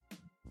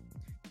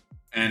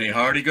And a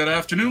hearty good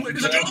afternoon,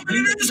 ladies and gentlemen.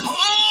 It is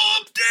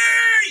Hump Day!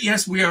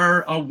 Yes, we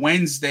are a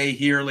Wednesday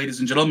here, ladies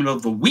and gentlemen,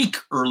 of the week,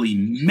 early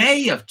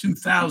May of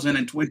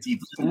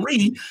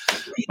 2023.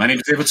 My name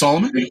is David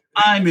Solomon.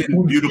 I'm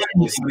in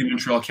beautiful sunny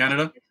Montreal,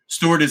 Canada.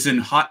 Stuart is in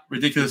hot,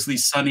 ridiculously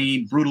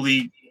sunny,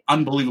 brutally,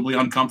 unbelievably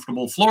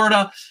uncomfortable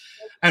Florida.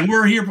 And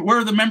we're here.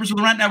 We're the members of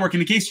the Rant Network.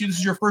 And in case this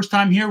is your first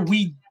time here,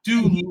 we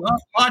do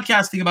love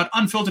podcasting about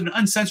unfiltered and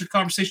uncensored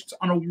conversations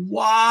on a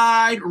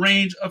wide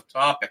range of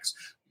topics,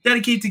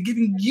 dedicated to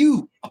giving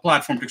you a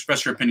platform to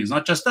express your opinions,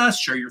 not just us.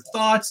 Share your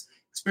thoughts,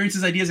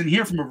 experiences, ideas, and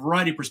hear from a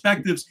variety of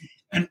perspectives.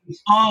 And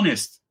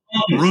honest,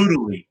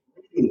 brutally,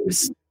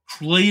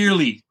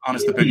 clearly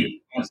honest opinion.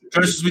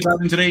 As we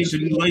dive in today into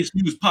the latest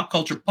news, pop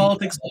culture,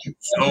 politics,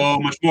 so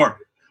much more.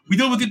 We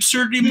deal with the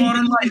absurdity of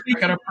modern life.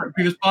 Check out our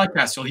previous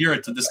podcast. You'll hear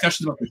it. The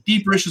discussions about the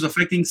deeper issues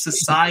affecting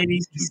society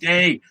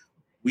today.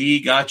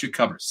 We got you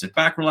covered. Sit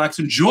back, relax,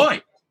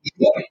 enjoy.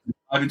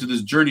 Dive into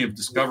this journey of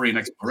discovery and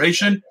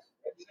exploration.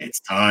 It's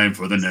time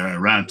for the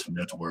Rant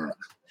Network,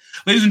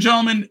 ladies and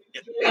gentlemen.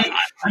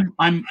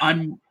 I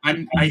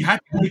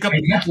had to wake up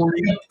this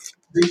morning.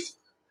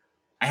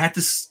 I had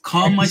to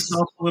calm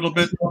myself a little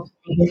bit.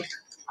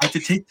 I had to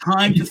take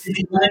time to think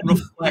and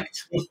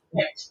reflect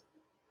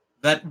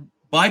that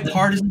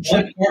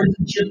bipartisanship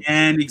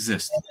can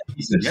exist.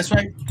 Yes,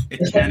 right.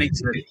 It can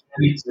exist.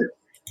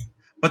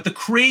 But the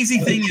crazy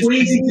thing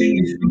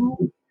is,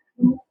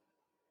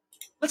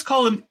 let's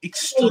call them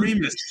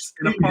extremists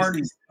in a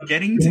party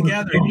getting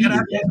together and get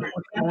after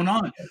what's going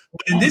on.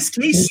 But in this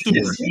case,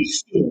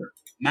 Stuart,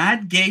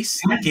 Matt Gaetz,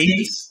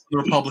 the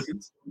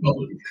Republicans,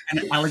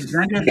 and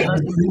Alexandria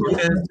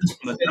Ocasio-Cortez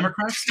from the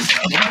Democrats,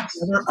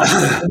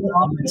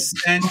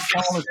 and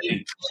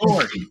policy.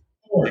 Stuart,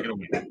 take it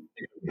away.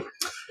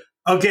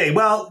 Okay,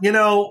 well,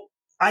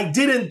 I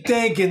didn't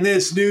think in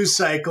this news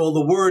cycle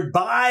the word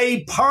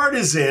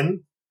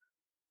bipartisan.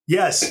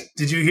 Yes,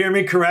 did you hear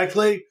me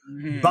correctly?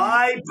 Mm-hmm.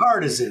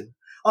 Bipartisan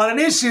on an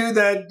issue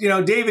that,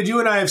 David, you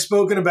and I have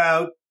spoken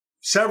about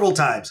several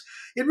times.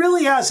 It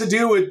really has to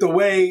do with the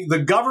way the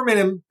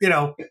government,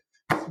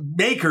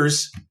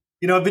 makers,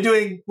 have been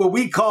doing what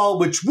we call,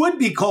 which would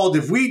be called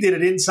if we did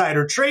it,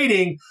 insider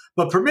trading,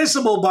 but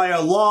permissible by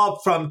a law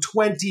from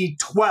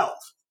 2012,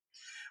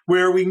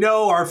 where we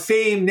know our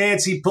famed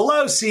Nancy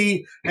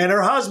Pelosi and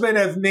her husband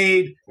have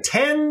made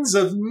tens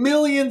of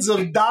millions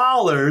of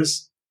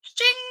dollars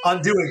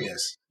on doing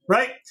this,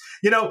 right?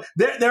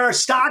 There are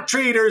stock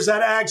traders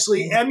that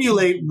actually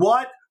emulate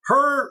what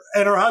her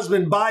and her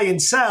husband buy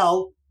and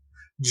sell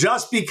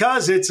just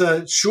because it's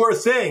a sure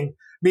thing.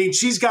 I mean,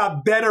 she's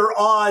got better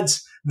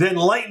odds than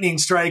lightning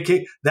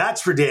striking.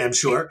 That's for damn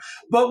sure.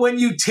 But when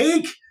you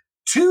take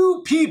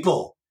two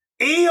people,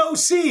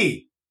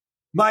 AOC,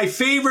 my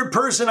favorite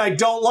person I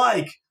don't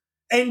like,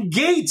 and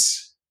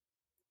Gaetz,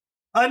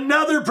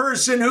 another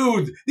person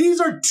who,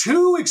 these are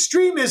two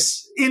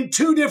extremists in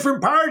two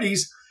different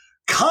parties,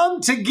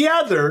 come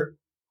together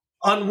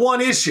on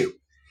one issue.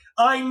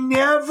 I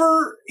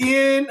never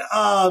in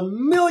a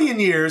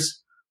million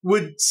years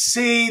would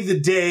see the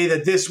day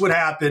that this would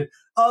happen,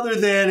 other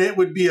than it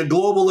would be a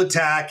global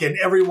attack and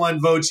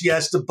everyone votes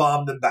yes to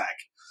bomb them back.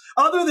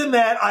 Other than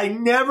that, I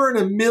never in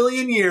a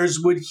million years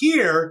would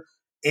hear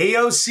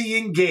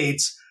AOC and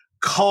Gaetz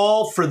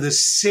call for the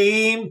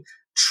same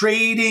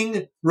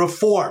trading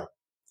reform.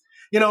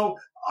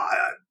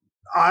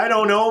 I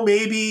don't know,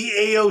 maybe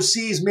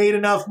AOC's made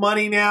enough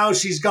money now.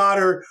 She's got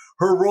her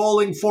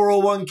rolling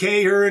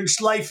 401k, her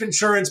life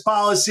insurance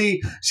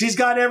policy. She's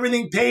got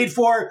everything paid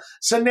for.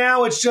 So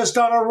now it's just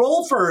on a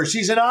roll for her.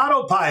 She's an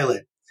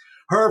autopilot.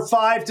 Her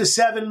 $5 to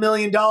 $7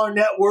 million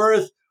net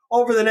worth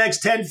over the next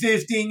 10,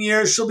 15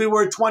 years, she'll be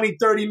worth $20,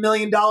 $30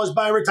 million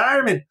by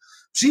retirement.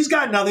 She's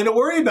got nothing to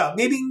worry about.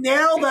 Maybe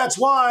now that's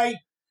why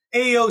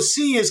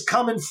AOC is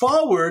coming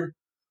forward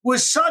with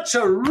such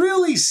a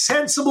really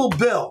sensible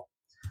bill.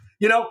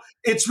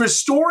 It's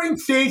restoring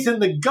faith in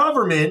the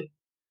government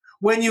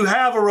when you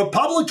have a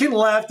Republican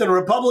left and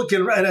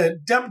a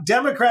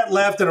Democrat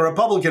left and a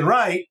Republican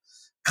right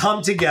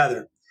come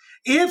together.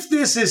 If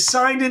this is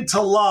signed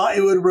into law, it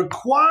would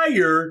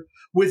require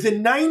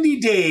within 90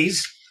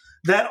 days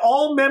that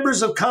all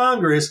members of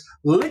Congress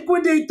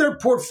liquidate their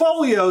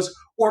portfolios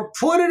or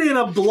put it in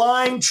a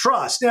blind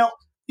trust. Now,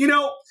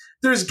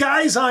 there's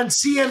guys on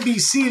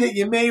CNBC that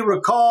you may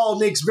recall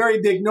makes very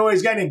big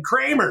noise, a guy named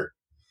Cramer.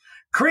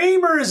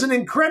 Cramer is an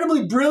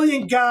incredibly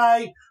brilliant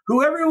guy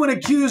who everyone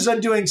accused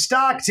of doing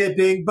stock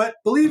tipping, but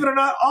believe it or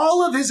not,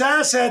 all of his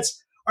assets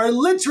are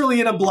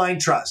literally in a blind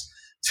trust.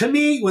 To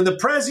me, when the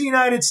President of the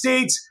United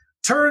States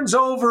turns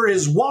over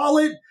his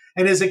wallet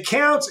and his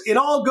accounts, it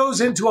all goes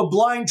into a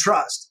blind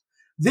trust.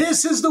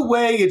 This is the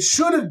way it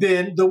should have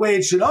been, the way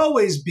it should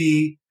always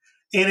be,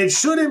 and it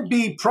shouldn't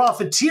be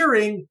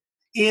profiteering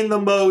in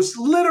the most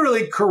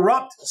literally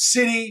corrupt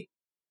city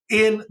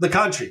in the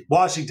country,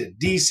 Washington,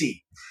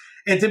 D.C.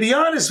 And to be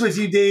honest with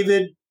you,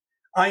 David,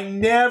 I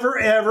never,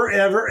 ever,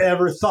 ever,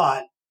 ever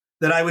thought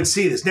that I would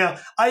see this. Now,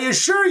 I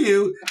assure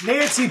you,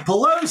 Nancy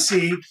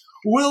Pelosi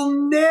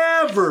will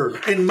never,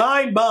 in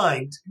my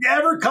mind,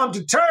 ever come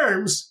to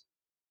terms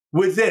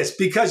with this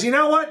because you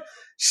know what?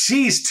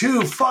 She's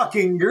too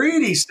fucking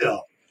greedy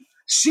still.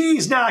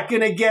 She's not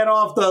going to get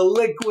off the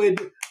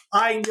liquid,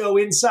 I know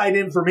inside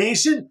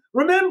information.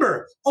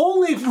 Remember,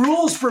 only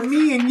rules for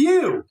me and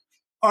you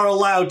are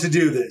allowed to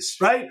do this,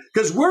 right?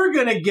 Because we're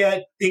going to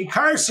get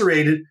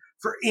incarcerated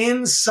for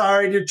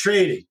insider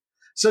trading.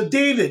 So,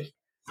 David,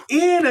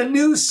 in a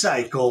news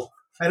cycle,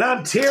 and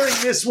I'm tearing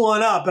this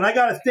one up, and I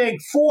got to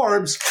thank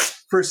Forbes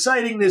for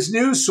citing this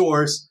news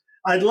source.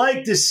 I'd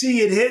like to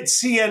see it hit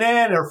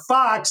CNN or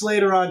Fox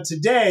later on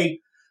today.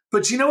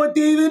 But you know what,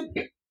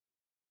 David?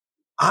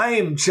 I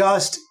am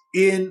just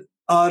in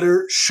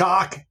utter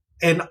shock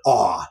and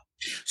awe.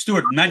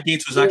 Stuart, Matt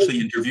Gaetz was actually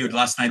interviewed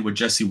last night with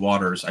Jesse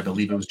Waters. I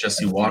believe it was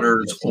Jesse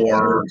Waters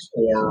or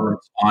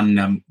on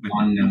I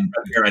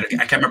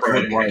can't remember who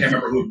it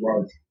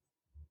was.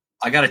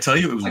 I got to tell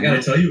you, it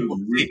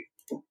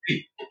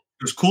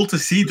was cool to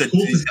see that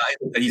these guys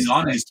that he's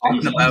on and he's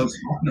talking about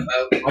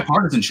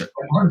bipartisanship.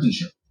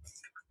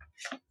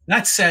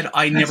 That said,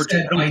 I never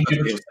took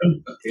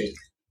it.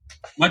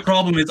 My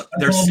problem is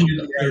there's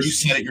something there. You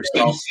said it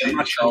yourself. I'm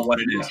not sure what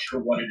it is.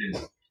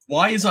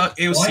 Why is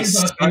AOC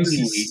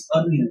suddenly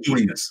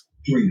doing this?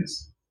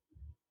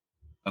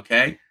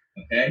 Okay.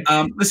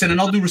 Listen, and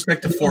all due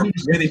respect to Forbes,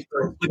 here's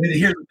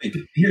the thing.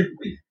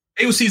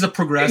 AOC is a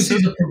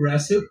progressive.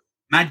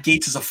 Matt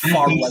Gaetz is a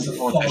far-right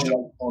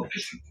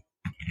politician.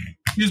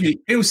 Excuse me.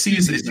 AOC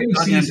is a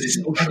goddamn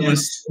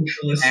socialist,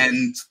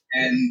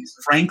 and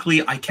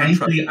frankly, I can't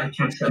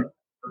trust her.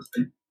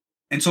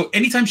 And so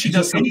anytime she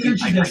does something,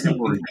 I get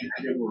worried.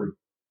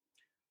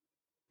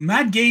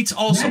 Matt Gaetz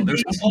also,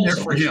 there's something there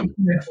for him.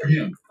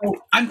 So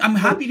I'm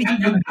happy to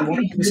hear that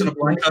one person of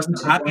blind trust.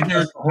 I'm happy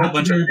there's a whole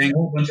bunch of things.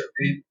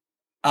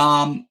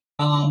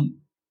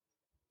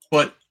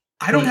 But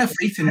I don't have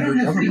faith in your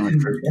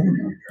government.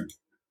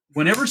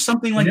 Whenever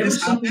something like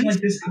this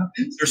happens,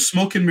 there's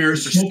smoke and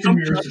mirrors. There's something I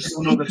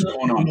don't know that's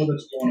going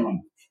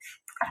on.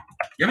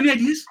 You have any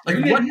ideas? Like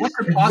what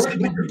could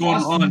possibly be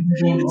going on?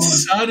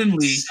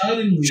 Suddenly,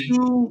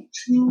 two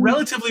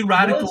relatively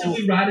radical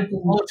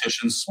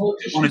politicians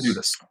want to do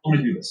this.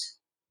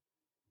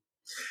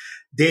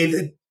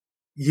 David,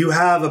 you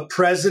have a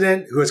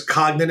president who has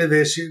cognitive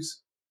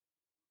issues,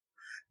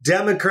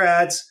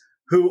 Democrats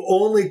who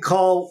only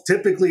call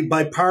typically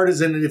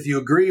bipartisan, and if you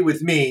agree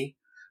with me,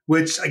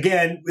 which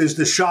again is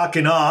the shock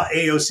and awe,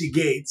 AOC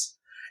Gaetz,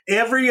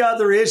 every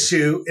other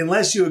issue,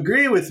 unless you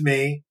agree with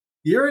me,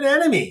 you're an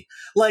enemy.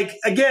 Like,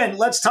 again,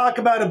 let's talk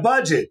about a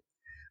budget.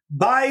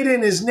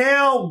 Biden is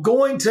now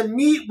going to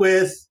meet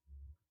with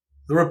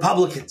the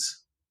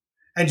Republicans.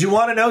 And you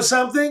want to know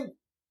something?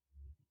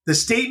 The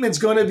statement's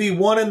going to be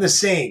one and the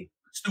same.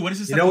 So what is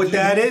this? You know what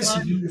that is?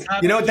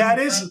 You know what that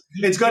is?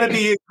 It's going to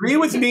be agree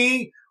with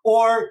me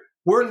or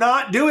we're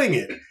not doing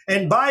it.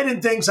 And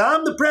Biden thinks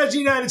I'm the president of the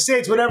United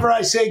States. Whatever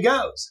I say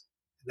goes.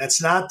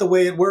 That's not the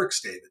way it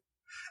works, David.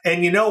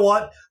 And you know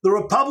what? The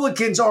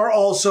Republicans are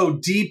also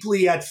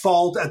deeply at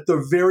fault at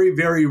the very,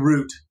 very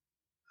root.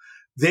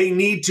 They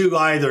need to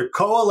either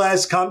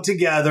coalesce, come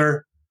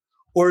together,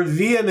 or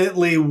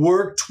vehemently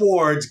work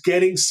towards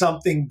getting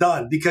something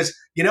done. Because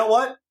you know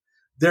what?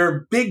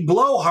 They're big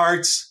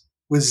blowhards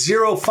with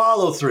zero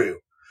follow through.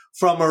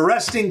 From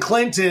arresting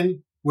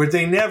Clinton, where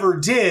they never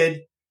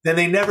did, then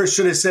they never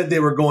should have said they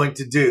were going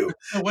to do.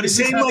 What is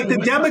same like the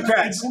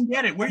Democrats. I don't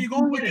get it. Where are you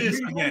going with this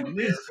again?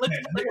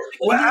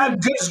 Well, I'm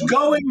just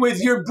going with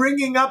you're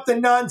bringing up the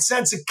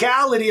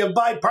nonsensicality of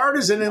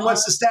bipartisan and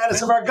what's the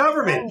status of our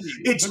government.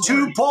 It's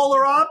two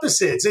polar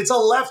opposites. It's a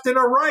left and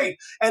a right,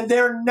 and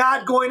they're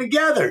not going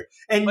together.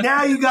 And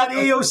now you got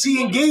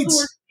AOC and Gaetz.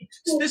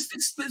 This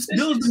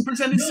bill has been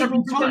presented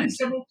several times.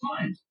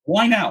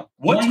 Why now?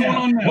 What's going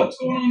on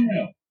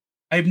now?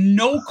 I have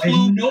no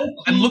clue.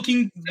 I'm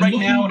looking right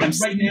now, and I'm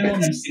seeing it in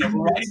a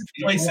variety of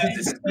places.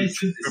 This has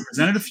been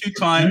represented a few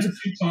times.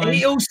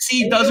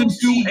 AOC doesn't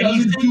do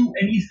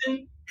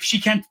anything if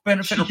she can't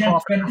benefit or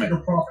profit from it.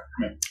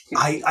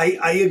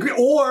 I agree.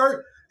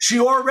 Or she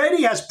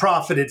already has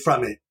profited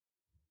from it.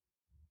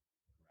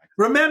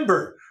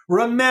 Remember,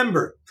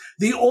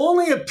 the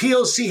only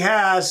appeal she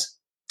has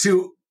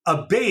to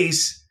a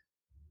base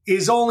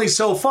is only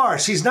so far.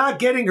 She's not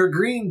getting her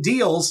green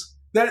deals.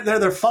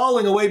 They're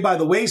falling away by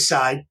the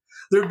wayside.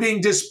 They're being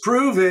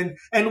disproven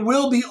and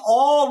will be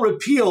all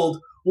repealed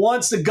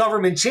once the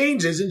government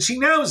changes, and she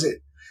knows it.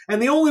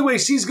 And the only way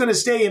she's going to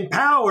stay in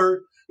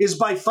power is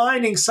by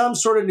finding some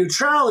sort of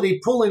neutrality,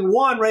 pulling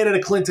one right out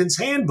of Clinton's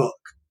handbook.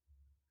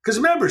 Because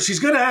remember, she's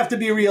going to have to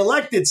be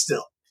reelected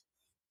still.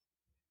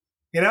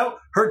 You know,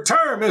 her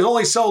term is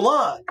only so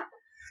long.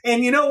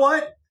 And you know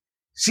what?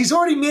 She's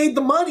already made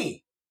the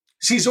money.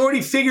 She's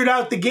already figured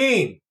out the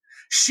game.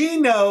 She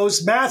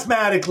knows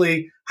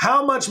mathematically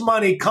how much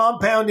money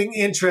compounding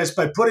interest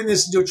by putting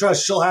this into a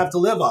trust she'll have to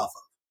live off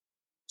of.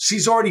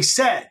 She's already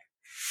said.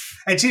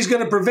 And she's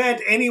going to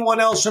prevent anyone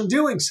else from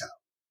doing so,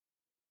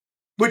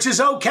 which is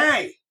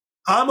okay.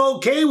 I'm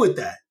okay with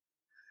that.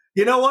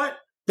 You know what?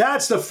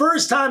 That's the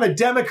first time a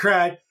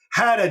Democrat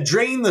had a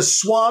drain the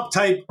swamp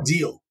type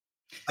deal.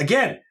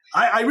 Again,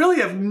 I really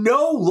have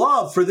no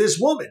love for this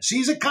woman.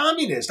 She's a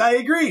communist. I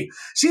agree.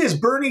 She is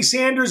Bernie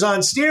Sanders on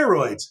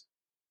steroids.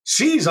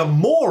 She's a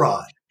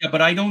moron. Yeah,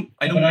 but I don't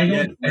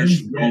get where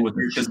she's going with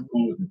it, because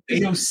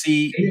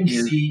AOC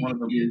is one of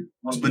the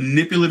most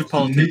manipulative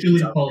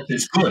politicians.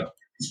 It's good.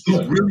 It's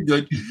really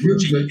good.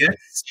 She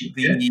gets the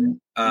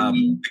game.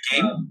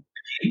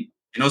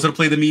 She knows how to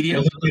play the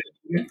media.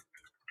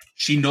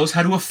 She knows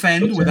how to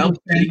offend without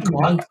getting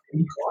caught.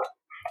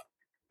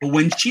 But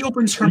when she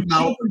opens her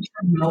mouth,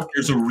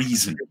 there's a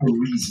reason.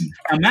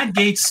 Now, Matt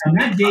Gaetz,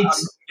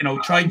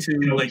 tried to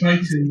not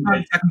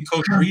exactly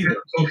kosher either.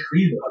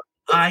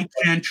 I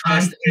can't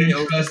trust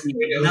AOC.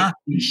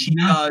 Nothing she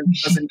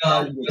doesn't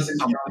come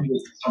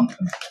with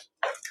something.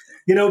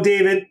 You know,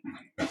 David,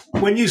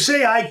 when you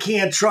say I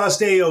can't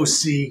trust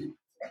AOC,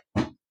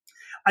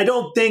 I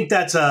don't think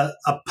that's a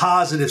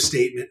positive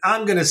statement.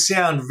 I'm going to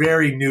sound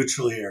very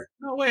neutral here.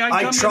 No way.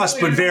 I trust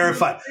but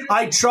verify.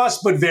 I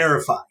trust but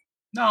verify.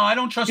 No, I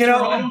don't trust her.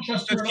 I don't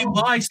trust her. She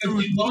lies through.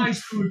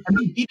 I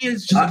mean, media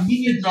is just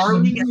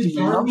darling and they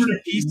love her to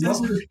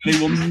pieces. They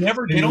will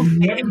never. They don't.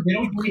 They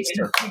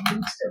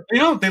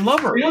don't. They love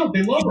her.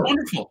 They love her.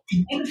 Wonderful.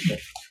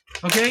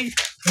 Okay.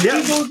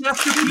 Yeah. She goes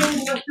after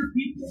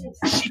people.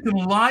 She can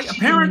lie.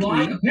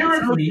 Apparently,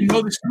 you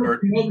know this word.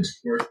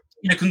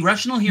 In a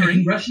congressional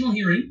hearing,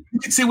 you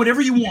can say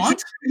whatever you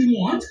want.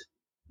 You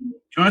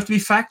don't have to be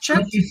fact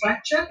checked.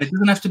 It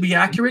doesn't have to be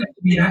accurate.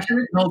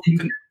 No,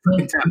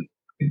 contempt.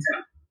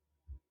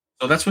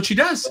 So that's what she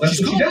does.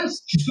 She's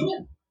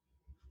good.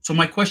 So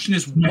my question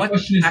is, what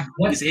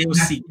is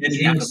AOC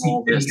getting out of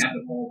all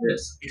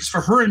this? It's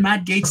for her and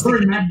Matt Gaetz to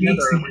get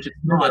together, which is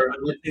not.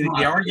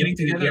 They are getting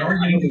together.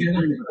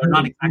 They're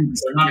not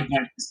exactly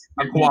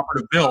a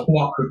cooperative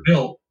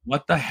bill.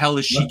 What the hell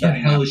is she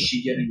getting out of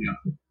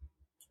it?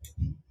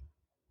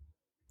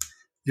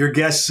 Your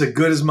guess is as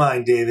good as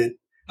mine, David.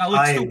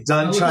 I am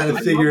done trying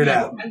to figure it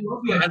out. I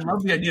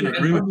love the idea and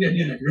agree with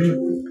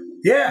you.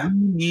 Yeah.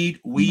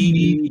 We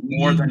need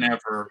more than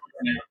ever.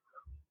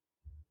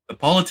 The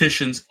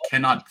politicians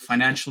cannot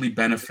financially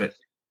benefit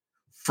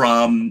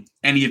from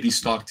any of these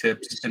stock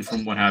tips and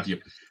from what have you.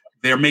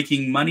 They're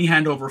making money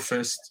hand over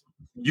fist.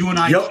 You and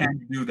I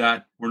can't do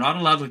that. We're not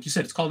allowed, like you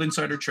said, it's called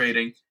insider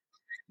trading.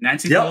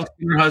 Nancy Pelosi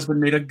and her husband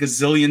made $1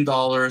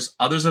 gazillion.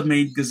 Others have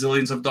made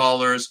gazillions of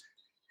dollars.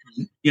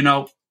 You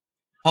know,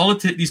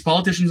 these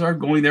politicians are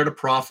going there to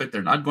profit.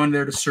 They're not going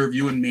there to serve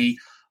you and me.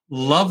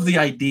 Love the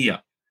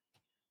idea.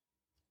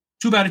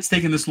 Too bad it's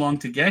taken this long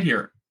to get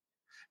here.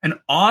 And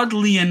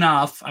oddly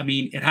enough, I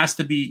mean, it has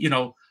to be,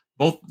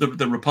 both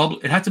the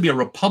Republic. It has to be a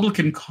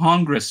Republican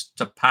Congress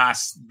to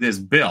pass this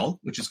bill,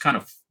 which is kind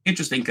of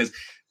interesting because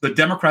the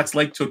Democrats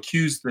like to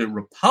accuse the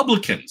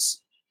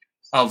Republicans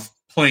of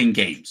playing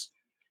games.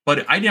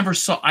 But I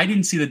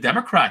didn't see the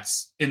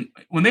Democrats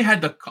when they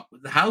had the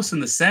House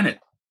and the Senate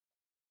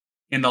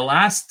in the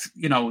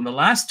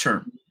last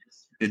term.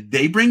 Did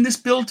they bring this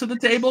bill to the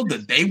table?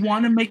 Did they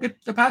want to make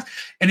it to pass?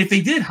 And if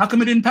they did, how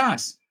come it didn't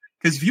pass?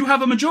 Because if you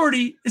have a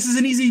majority, this is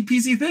an easy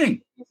peasy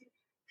thing.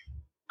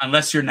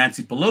 Unless you're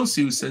Nancy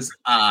Pelosi, who says,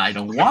 I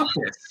don't want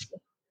this.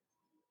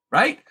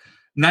 Right?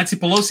 Nancy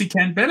Pelosi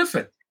can't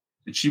benefit.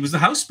 And she was the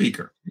House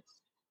Speaker.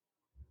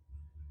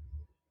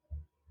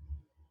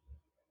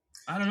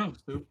 I don't know,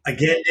 Stu.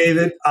 Again,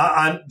 David,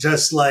 I'm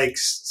just like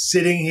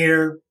sitting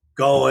here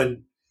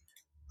going,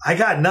 I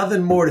got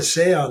nothing more to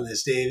say on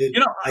this, David.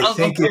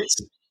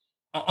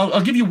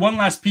 I'll give you one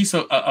last piece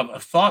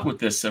of thought with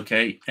this,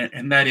 okay?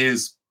 And that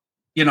is,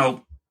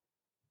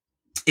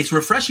 it's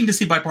refreshing to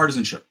see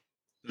bipartisanship.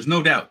 There's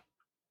no doubt.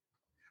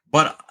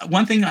 But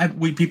one thing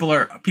people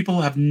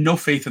have no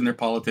faith in their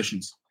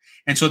politicians,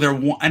 and so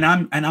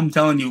I'm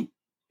telling you,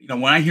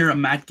 when I hear a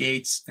Matt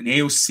Gaetz, an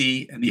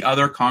AOC, and the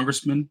other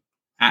congressmen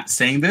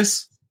saying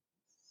this,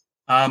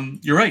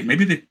 you're right.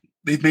 Maybe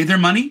they've made their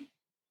money,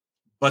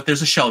 but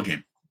there's a shell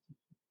game.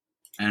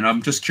 And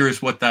I'm just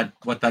curious what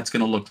that's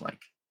going to look like.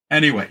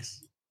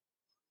 Anyways,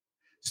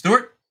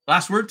 Stuart,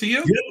 last word to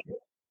you.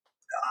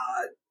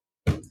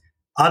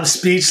 I'm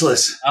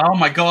speechless. Oh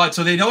my God.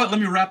 So you know what? Let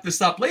me wrap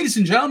this up. Ladies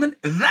and gentlemen,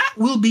 that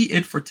will be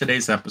it for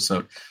today's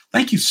episode.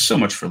 Thank you so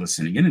much for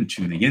listening in and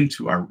tuning in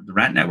to the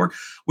Rant Network.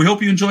 We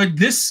hope you enjoyed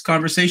this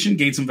conversation,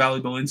 gained some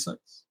valuable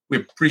insights. We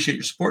appreciate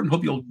your support and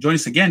hope you'll join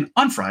us again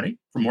on Friday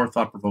for more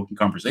thought-provoking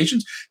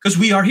conversations, because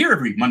we are here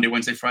every Monday,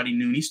 Wednesday, Friday,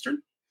 noon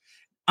Eastern.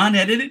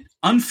 Unedited,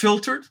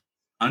 unfiltered,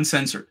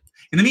 uncensored.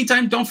 In the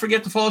meantime, don't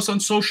forget to follow us on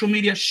social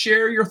media.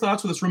 Share your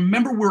thoughts with us.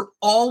 Remember, we're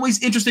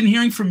always interested in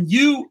hearing from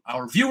you,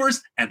 our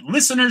viewers and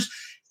listeners,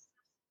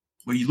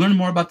 where you learn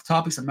more about the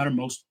topics that matter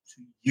most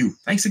to you.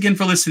 Thanks again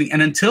for listening.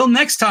 And until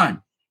next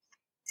time,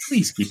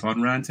 please keep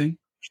on ranting.